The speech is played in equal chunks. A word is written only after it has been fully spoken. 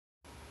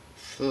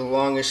For the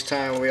longest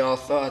time, we all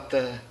thought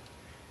the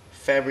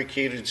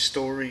fabricated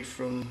story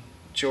from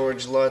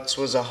George Lutz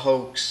was a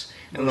hoax,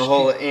 and the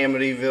whole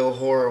Amityville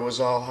horror was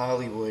all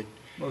Hollywood.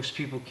 Most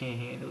people can't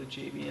handle it,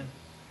 JVN.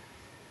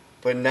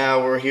 But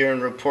now we're hearing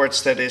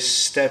reports that his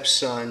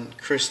stepson,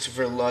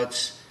 Christopher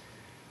Lutz,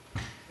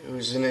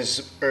 who's in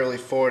his early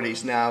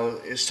 40s now,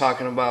 is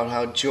talking about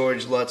how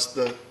George Lutz,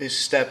 his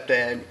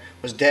stepdad,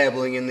 was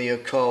dabbling in the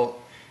occult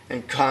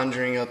and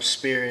conjuring up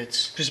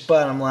spirits. Just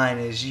bottom line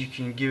is you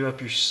can give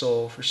up your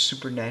soul for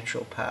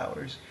supernatural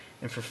powers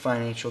and for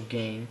financial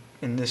gain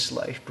in this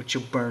life, but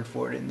you'll burn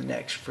for it in the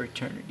next for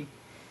eternity.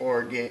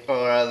 Or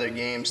other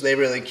games. They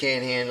really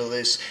can't handle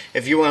this.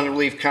 If you want to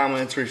leave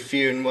comments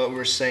refuting what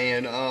we're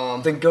saying,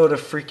 then go to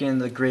freaking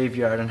the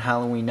graveyard on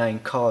Halloween night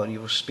and call it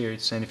evil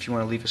spirits. And if you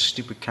want to leave a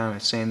stupid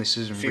comment saying this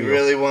isn't real, if you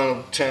really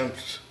want to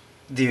tempt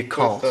the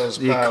occult,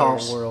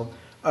 occult world.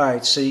 All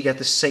right, so you got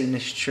the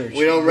Satanist church.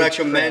 We don't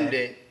recommend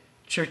it.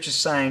 Church of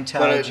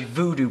Scientology,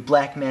 voodoo,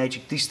 black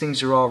magic, these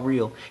things are all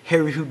real.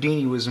 Harry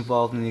Houdini was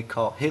involved in the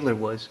occult. Hitler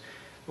was.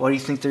 Why do you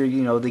think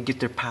they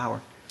get their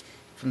power?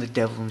 From the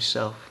devil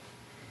himself.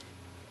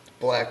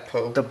 Black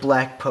Pope. The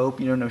Black Pope.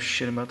 You don't know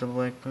shit about the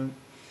Black Pope.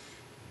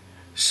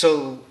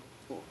 So,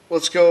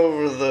 let's go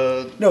over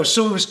the... No,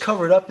 so it was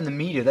covered up in the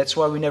media. That's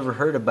why we never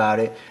heard about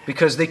it.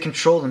 Because they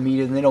control the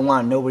media and they don't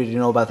want nobody to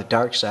know about the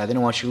dark side. They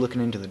don't want you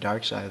looking into the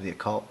dark side of the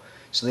occult.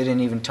 So they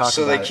didn't even talk about it.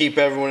 So they keep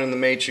everyone in the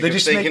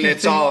Matrix thinking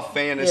it's all a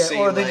fantasy.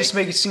 Yeah, or they just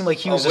make it seem like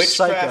he was a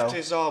psycho. Witchcraft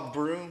is all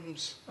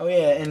brooms. Oh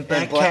yeah, and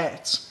black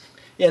cats.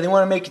 Yeah, they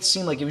want to make it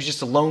seem like it was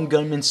just a lone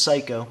gunman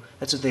psycho.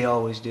 That's what they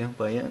always do.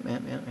 But yeah.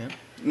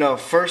 No,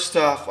 first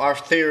off, our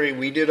theory,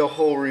 we did a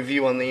whole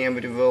review on the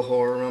Amityville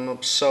Horror.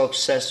 I'm so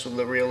obsessed with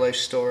the real life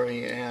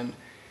story and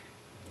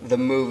the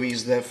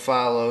movies that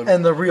followed.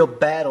 And the real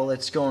battle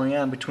that's going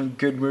on between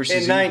good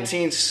versus evil. In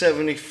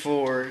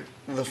 1974,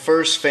 the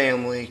first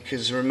family,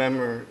 because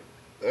remember,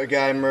 a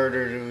guy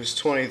murdered, who was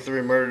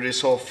 23, murdered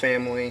his whole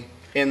family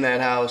in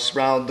that house,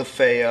 Ronald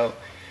DeFeo.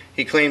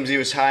 He claims he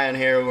was high on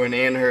heroin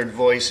and heard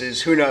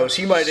voices. Who knows?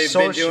 He might have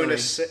been doing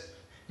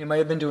He might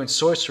have been doing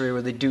sorcery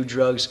where they do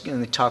drugs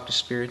and they talk to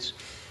spirits.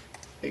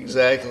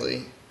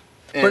 Exactly.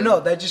 But no,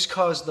 that just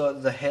caused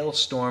the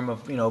hailstorm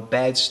of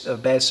bad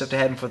stuff to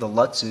happen for the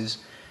Lutzes,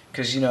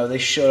 because they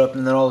showed up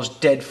and then all those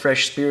dead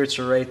fresh spirits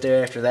were right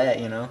there after that.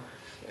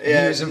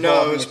 Yeah,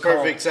 no, it was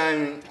perfect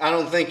time. I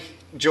don't think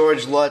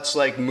George Lutz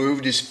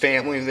moved his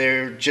family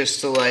there just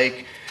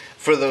to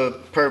for the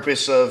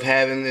purpose of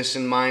having this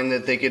in mind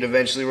that they could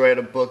eventually write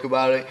a book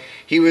about it.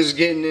 He was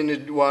getting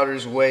into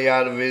waters way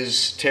out of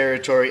his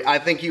territory. I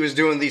think he was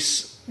doing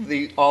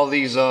all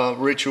these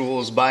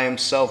rituals by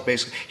himself,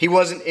 basically. He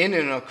wasn't in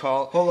an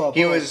occult.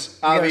 He was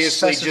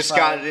obviously just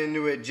got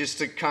into it just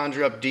to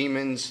conjure up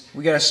demons.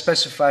 We got to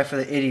specify for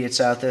the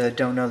idiots out there that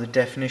don't know the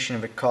definition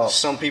of a cult.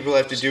 Some people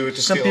have to do it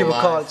to feel alive. Some people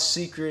call it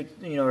secret,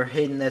 or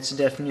hidden. That's the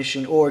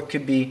definition. Or it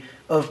could be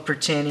of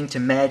pertaining to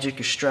magic,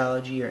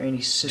 astrology, or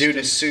any system.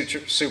 Due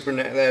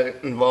to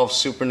that involves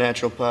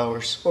supernatural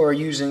powers. Or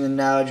using the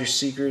knowledge or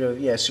secret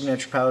of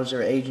supernatural powers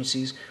or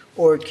agencies.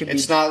 Or it could be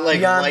it's not like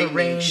beyond lightning the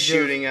range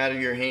shooting out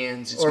of your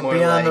hands. It's or more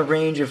beyond the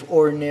range of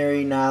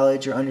ordinary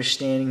knowledge or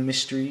understanding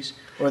mysteries.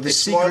 Or the it's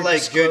secret more like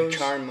disclosed, good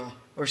karma.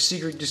 Or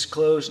secret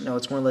disclosed. No,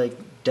 it's more like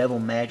devil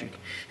magic.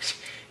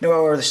 No,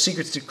 or the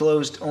secrets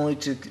disclosed only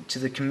to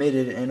the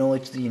committed and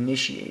only to the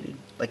initiated,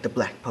 like the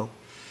Black Pope.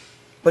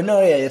 But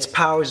no, yeah, its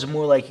powers are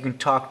more like you can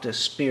talk to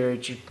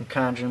spirits, you can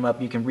conjure them up,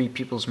 you can read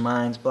people's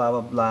minds, blah, blah,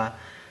 blah.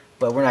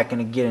 But we're not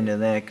going to get into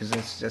that because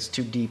that's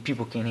too deep.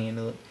 People can't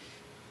handle it.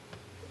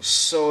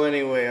 So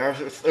anyway, our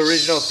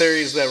original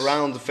theory is that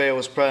Ronald DeFeo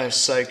was probably a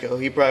psycho.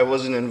 He probably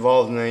wasn't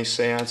involved in any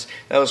seance.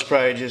 That was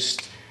probably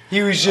just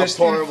a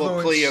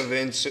horrible plea of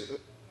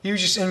He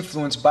was just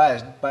influenced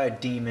by a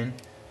demon.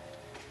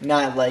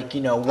 Not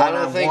one-on-one. I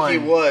don't think he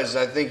was.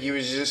 I think he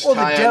was just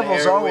high on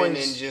heroin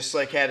and just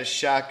had a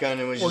shotgun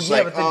and was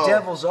but the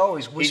devil's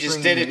always whispering he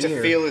just did it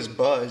to feel his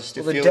buzz.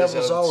 The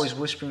devil's always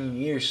whispering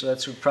in your ear, so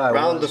that's what probably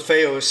Ronald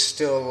DeFeo is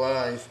still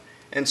alive.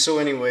 And so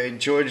anyway,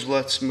 George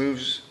Lutz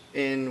moves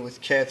in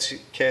with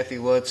Kathy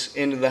Lutz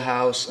into the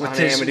house on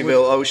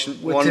Amityville Ocean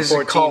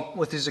 114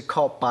 with his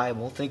occult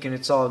Bible, thinking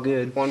it's all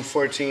good.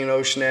 114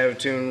 Ocean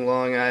Avenue,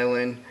 Long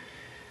Island.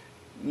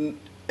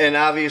 And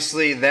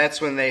obviously,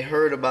 that's when they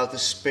heard about the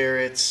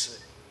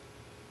spirits,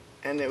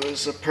 and it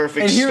was a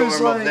perfect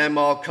storm of them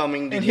all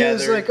coming together. And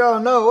he was like, "Oh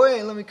no,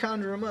 wait, let me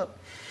conjure them up."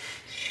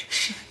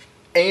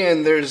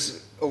 And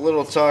there's a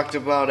little talked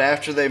about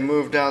after they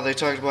moved out. They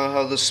talked about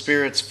how the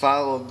spirits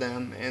followed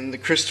them, and the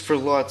Christopher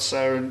Lutz.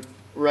 I would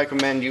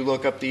recommend you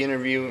look up the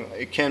interview.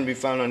 It can be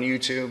found on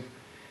YouTube,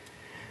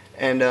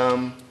 and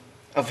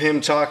of him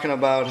talking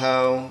about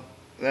how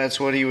that's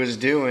what he was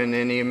doing,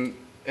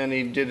 and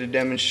he did a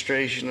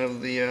demonstration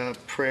of the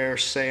prayer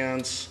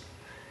seance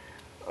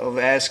of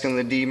asking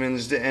the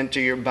demons to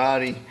enter your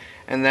body.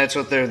 And that's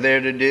what they're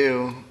there to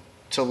do,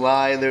 to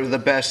lie. They're the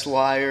best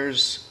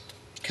liars.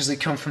 Because they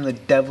come from the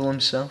devil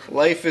himself.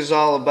 Life is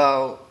all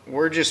about,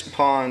 we're just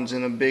pawns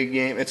in a big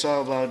game. It's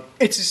all about...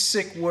 It's a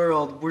sick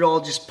world. We're all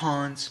just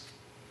pawns.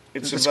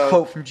 It's This about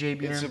quote from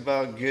JBM. It's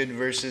about good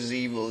versus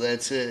evil.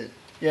 That's it.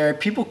 Yeah,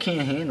 people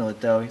can't handle it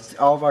though.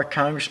 All of our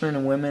congressmen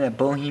and women at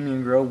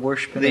Bohemian Grove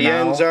worshiping The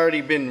an end's owl. already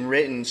been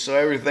written, so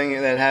everything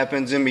that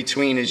happens in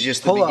between is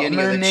just the Hold up, beginning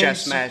I'm of gonna the name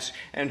chess some- match.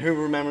 And who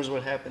remembers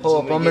what happens Hold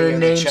in up, the I'm beginning gonna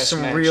of the name chess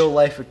some match? real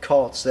life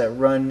occults that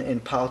run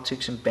in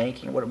politics and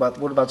banking. What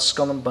about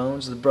Skull and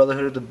Bones, the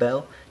Brotherhood of the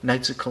Bell,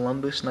 Knights of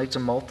Columbus, Knights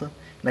of Malta,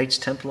 Knights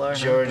Templar?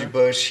 George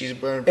Bush, he's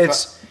burned.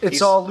 It's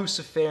all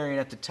Luciferian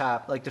at the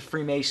top, like the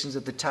Freemasons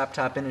at the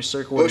top inner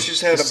circle. Bush has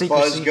had the a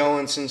buzz secrecy.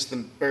 going since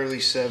the early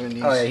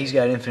 70s. Oh yeah, he's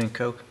got infinite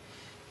coke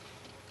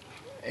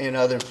And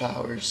other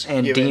powers.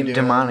 and given to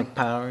demonic him.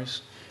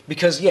 powers.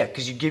 Because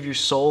you give your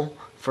soul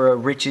for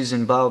riches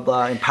and blah blah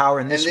blah and power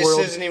in this And this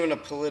world. isn't even a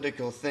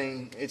political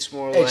thing. It's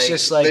more It's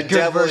just like the good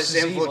devil has versus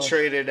evil.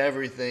 infiltrated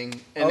everything.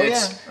 And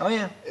Oh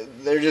yeah.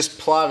 they're just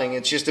plotting.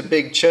 It's just a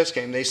big chess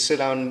game. They sit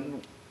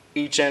on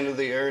each end of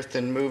the earth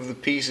and move the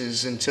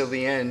pieces until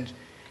the end.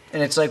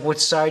 And it's like, what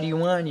side do you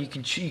want? You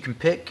can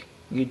pick.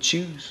 You can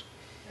choose.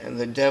 And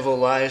the devil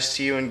lies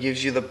to you and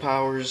gives you the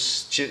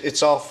powers.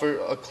 It's all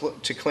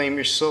to claim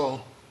your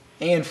soul.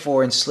 And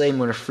for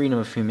enslavement or freedom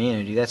of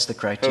humanity. That's the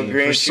criteria. He'll For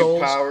grant you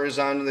souls powers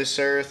on this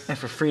earth. and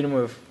for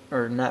freedom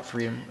or not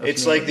freedom. Of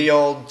It's humanity. like the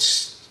old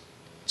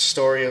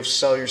story of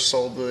sell your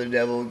soul to the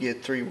devil,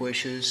 get 3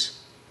 wishes.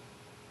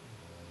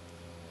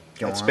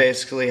 Go That's on.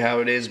 basically how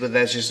it is, but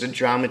that's just a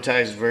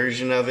dramatized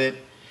version of it.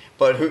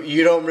 But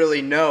you don't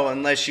really know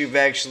unless you've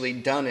actually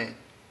done it.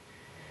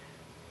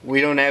 We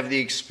don't have the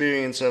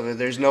experience of it.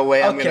 There's no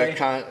way I'm going to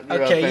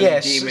conjure up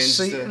any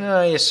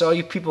demons. So all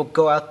you people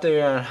go out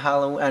there on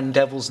Halloween, on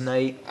Devil's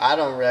Night, I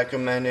don't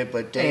recommend it,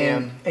 but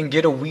damn, and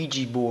get a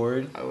Ouija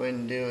board, I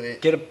wouldn't do it.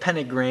 get a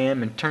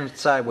pentagram, and turn it Make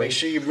sideways.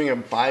 sure you bring a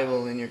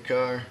Bible in your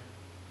car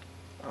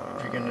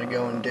if you're going to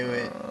go and do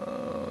it.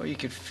 Oh, you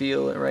could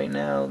feel it right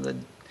now.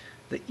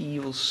 The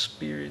evil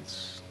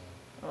spirits.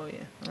 Oh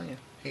yeah.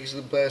 He's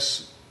the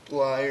best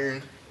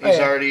liar. Oh, He's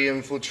yeah. already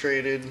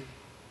infiltrated.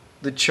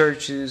 The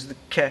churches, the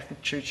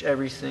Catholic Church,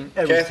 everything.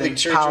 Catholic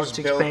Church politics,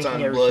 was built banking,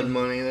 on everything. blood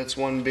money. That's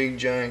one big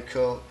giant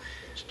cult.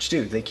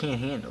 Dude, they can't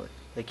handle it.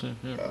 They can't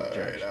handle it.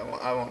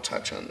 Alright, I won't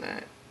touch on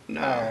that.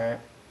 No. Alright.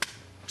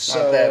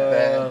 So, that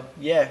bad.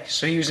 yeah,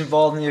 so he was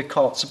involved in the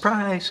occult.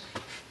 Surprise!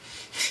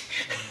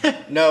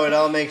 No, it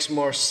all makes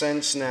more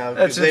sense now.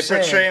 That's Because what they I'm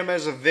saying. portray him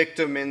as a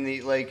victim in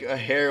a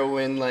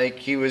heroin, like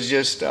he was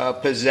just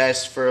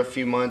possessed for a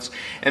few months.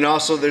 And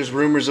also there's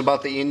rumors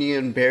about the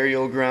Indian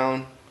burial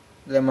ground.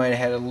 That might have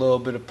had a little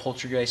bit of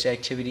poltergeist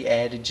activity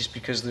added just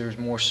because there was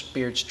more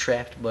spirits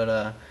trapped,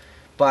 but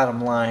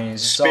bottom line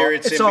is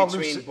Spirits it's in all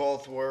between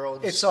both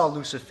worlds. It's all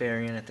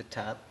Luciferian at the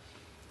top.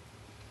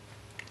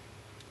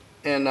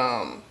 And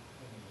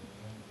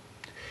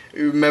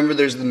remember,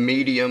 there's the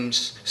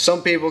mediums.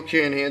 Some people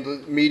can't handle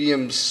it.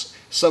 Mediums.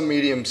 Some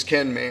mediums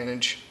can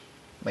manage.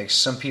 Like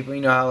some people,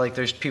 you know how like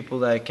there's people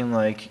that can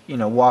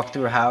walk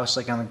through a house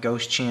like on the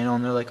Ghost Channel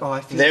and they're like, oh, I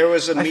feel. There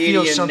was a I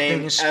feel medium something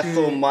named in spirit.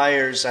 Ethel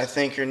Myers, I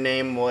think her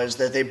name was,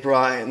 that they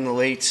brought in the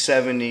late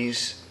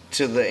 70s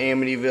to the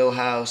Amityville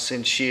house,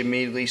 and she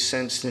immediately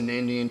sensed an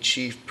Indian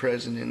chief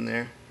present in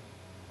there.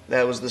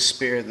 That was the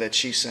spirit that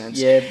she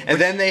sensed. Yeah, And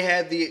then they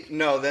had the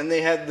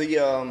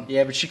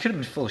Yeah, but she could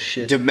have been full of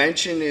shit.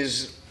 Dimension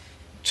is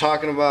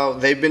talking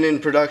about, they've been in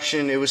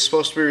production. It was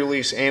supposed to be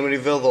released,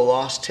 Amityville, The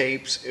Lost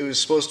Tapes. It was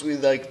supposed to be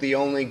like the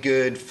only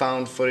good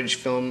found footage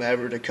film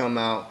ever to come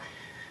out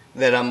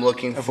that I'm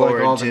looking Of forward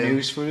like all to. the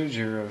news footage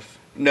or of.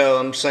 No,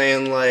 I'm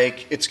saying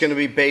like it's going to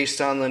be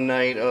based on the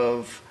night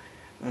of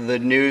the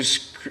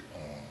news.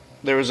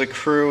 There was a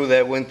crew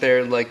that went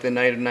there like the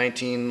night of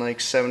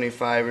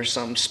 1975 or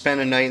something, spent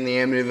a night in the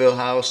Amityville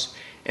house,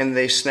 and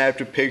they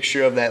snapped a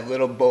picture of that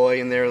little boy,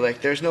 and they were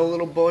like, "There's no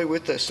little boy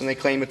with us," and they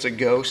claim it's a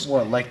ghost.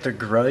 What, like the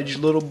Grudge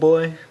little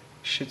boy?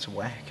 Shit's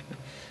whack.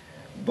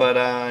 But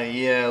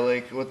yeah,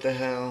 like what the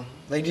hell?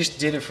 They just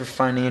did it for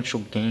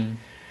financial gain.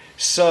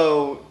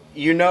 So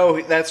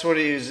that's what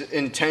his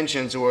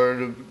intentions were,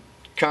 to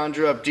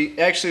conjure up.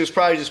 Actually, he was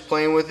probably just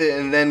playing with it,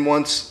 and then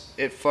once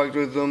it fucked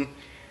with him,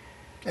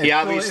 he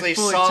obviously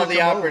saw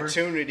the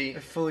opportunity.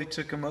 It fully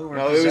took him over.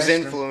 No, it was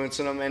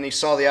influencing him, and he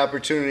saw the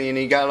opportunity, and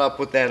he got up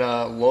with that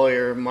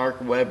lawyer, Mark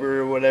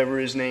Weber, or whatever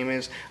his name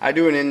is. I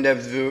do an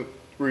in-depth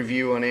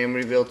review on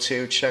Amityville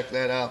too. Check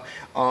that out.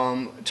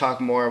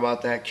 Talk more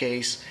about that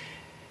case.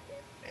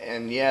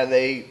 And yeah,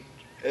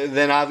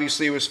 then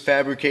obviously it was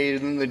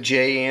fabricated in the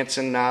Jay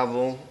Anson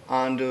novel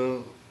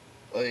onto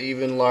an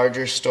even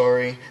larger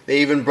story.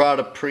 They even brought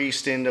a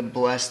priest in to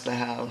bless the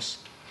house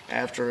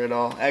after it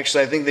all.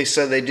 Actually, I think they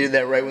said they did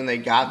that right when they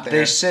got there.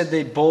 They said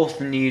they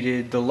both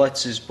needed, both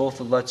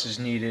the Lutzes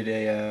needed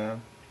a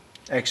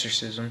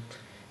exorcism.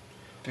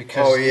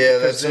 Because,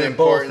 that's an they're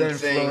both important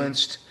thing.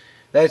 influenced.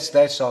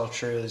 That's all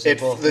true. Is they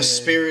both The needed-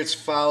 spirits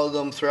followed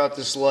them throughout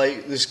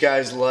this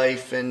guy's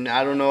life, and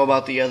I don't know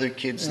about the other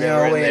kids that The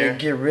were only in way there. to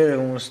get rid of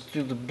him was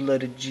through the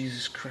blood of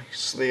Jesus Christ.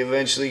 So they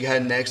eventually got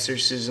an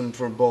exorcism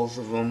for both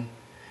of them.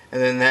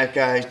 And then that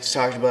guy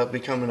talked about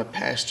becoming a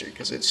pastor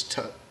because it's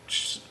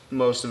touched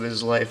most of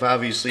his life.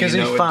 Obviously, Because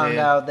you know he it found did.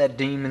 out that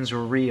demons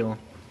were real.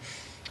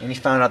 And he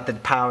found out the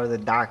power of the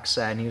dark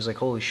side, and he was like,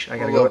 "Holy shit! I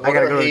gotta Well, go. I what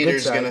gotta are go to the good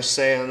haters side." gonna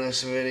say on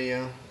this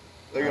video?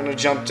 They're gonna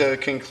jump to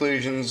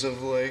conclusions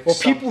of like. Well,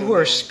 people who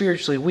are something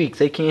spiritually weak,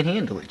 they can't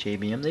handle it,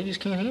 JBM. They just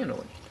can't handle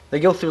it. They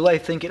go through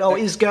life thinking, "Oh,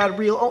 is God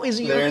real? Oh, is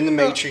he?" They're in the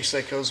Matrix.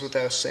 That goes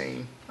without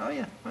saying. Oh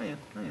yeah, oh yeah,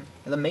 oh yeah.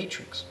 The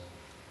Matrix.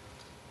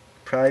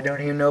 Probably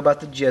don't even know about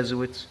the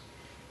Jesuits.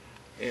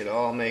 It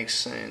all makes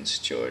sense.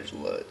 George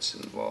Lutz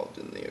involved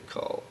in the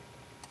occult.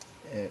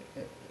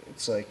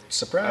 It's like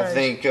surprise. I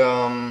think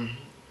I'm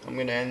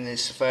gonna end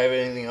this. If I have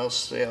anything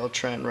else to say, I'll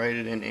try and write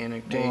it in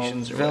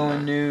annotations or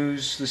whatnot.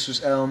 VillainNews. This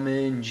was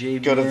Elman,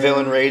 JBM. Go to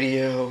Villain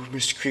Radio,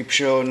 Mr.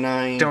 Creepshow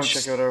 9. Don't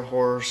check out our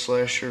horror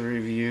slasher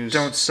reviews.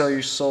 Don't sell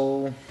your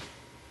soul.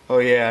 Oh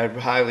yeah, I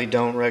highly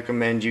don't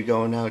recommend you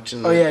going out to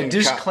the. Oh yeah, and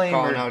disclaimer.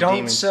 calling out Don't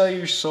demons. sell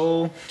your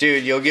soul.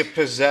 Dude, you'll get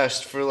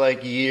possessed for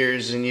like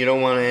years, and you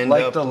don't want to end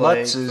Like up the like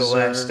Lutzes the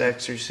Last or-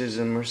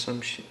 Exorcism or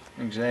some shit.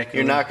 Exactly.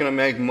 You're not gonna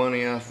make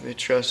money off of it,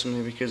 trust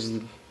me, because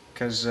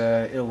Because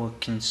it will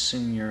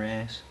consume your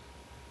ass.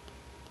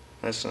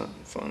 that's not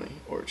funny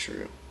or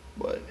true.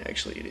 But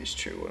actually, it is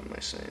true. What am I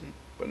saying?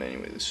 But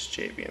anyway, this is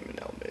JBM and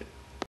Elmid.